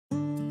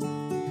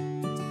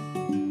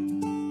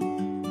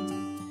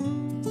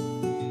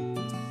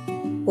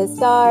The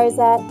stars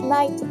at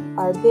night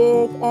are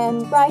big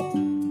and bright.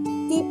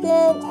 Deep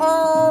in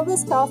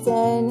Alice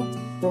Carlson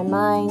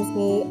reminds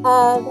me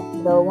of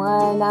the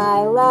one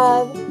I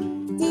love.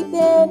 Deep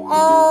in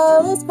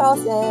Alice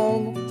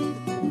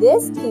Carlson.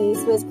 This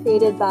piece was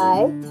created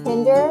by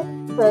kinder,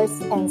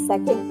 first, and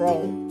second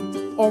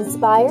grade.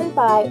 Inspired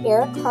by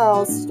Eric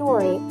Carle's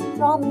story,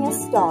 Draw Me a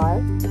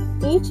Star,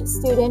 each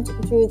student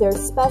drew their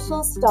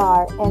special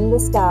star in the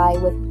sky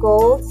with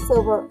gold,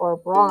 silver, or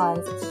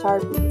bronze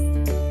Sharpies.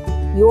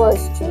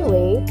 Yours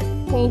truly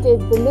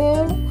painted the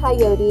moon,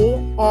 coyote,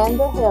 and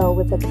the hill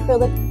with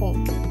acrylic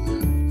paint.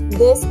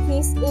 This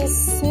piece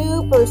is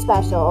super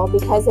special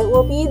because it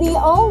will be the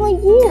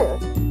only year,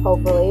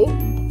 hopefully,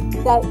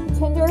 that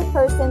kinder,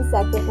 first, and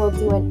second will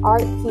do an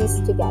art piece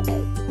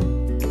together.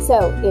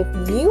 So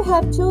if you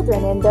have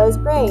children in those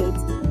grades,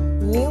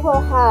 you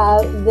will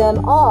have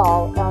them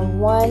all on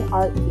one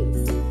art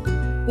piece.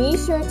 Be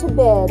sure to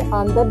bid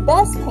on the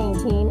best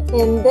painting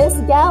in this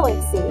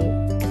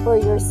galaxy for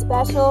your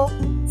special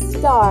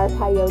star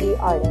coyote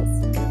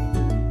artist.